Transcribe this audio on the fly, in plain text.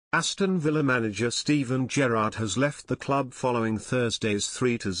Aston Villa manager Steven Gerrard has left the club following Thursday's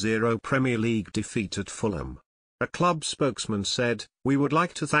 3-0 Premier League defeat at Fulham. A club spokesman said, "We would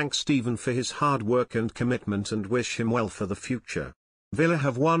like to thank Steven for his hard work and commitment and wish him well for the future." Villa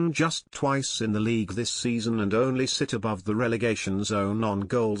have won just twice in the league this season and only sit above the relegation zone on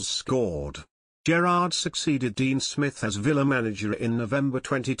goals scored. Gerrard succeeded Dean Smith as Villa manager in November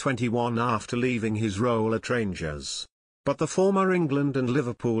 2021 after leaving his role at Rangers. But the former England and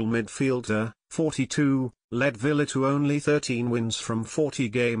Liverpool midfielder, 42, led Villa to only 13 wins from 40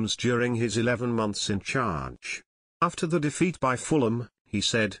 games during his 11 months in charge. After the defeat by Fulham, he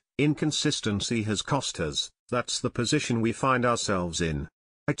said, "Inconsistency has cost us, that's the position we find ourselves in.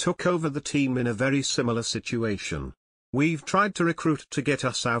 I took over the team in a very similar situation. We've tried to recruit to get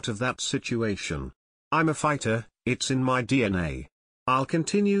us out of that situation. I'm a fighter, it's in my DNA. I'll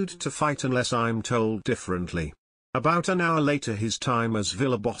continue to fight unless I'm told differently." About an hour later his time as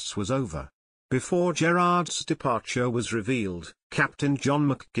Villa boss was over. Before Gerrard's departure was revealed, Captain John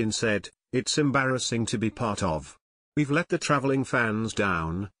McGinn said, "It's embarrassing to be part of. We've let the travelling fans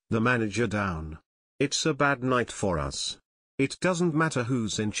down, the manager down. It's a bad night for us. It doesn't matter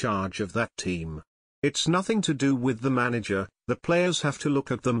who's in charge of that team. It's nothing to do with the manager, the players have to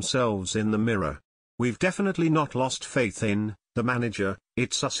look at themselves in the mirror. We've definitely not lost faith in the manager,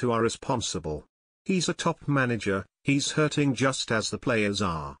 it's us who are responsible. He's a top manager, he's hurting just as the players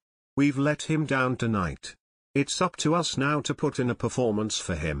are. We've let him down tonight. It's up to us now to put in a performance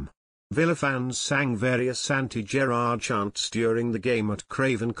for him." Villa fans sang various anti-Gerrard chants during the game at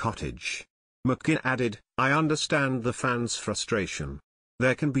Craven Cottage. McGinn added, "I understand the fans' frustration.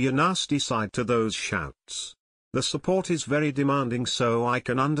 There can be a nasty side to those shouts. The support is very demanding, so I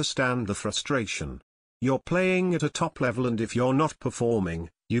can understand the frustration. You're playing at a top level and if you're not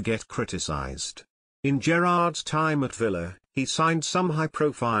performing, you get criticised." In Gerrard's time at Villa, he signed some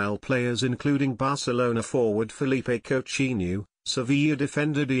high-profile players including Barcelona forward Philippe Coutinho, Sevilla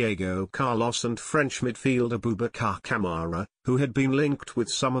defender Diego Carlos and French midfielder Boubacar Kamara, who had been linked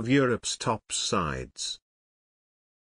with some of Europe's top sides.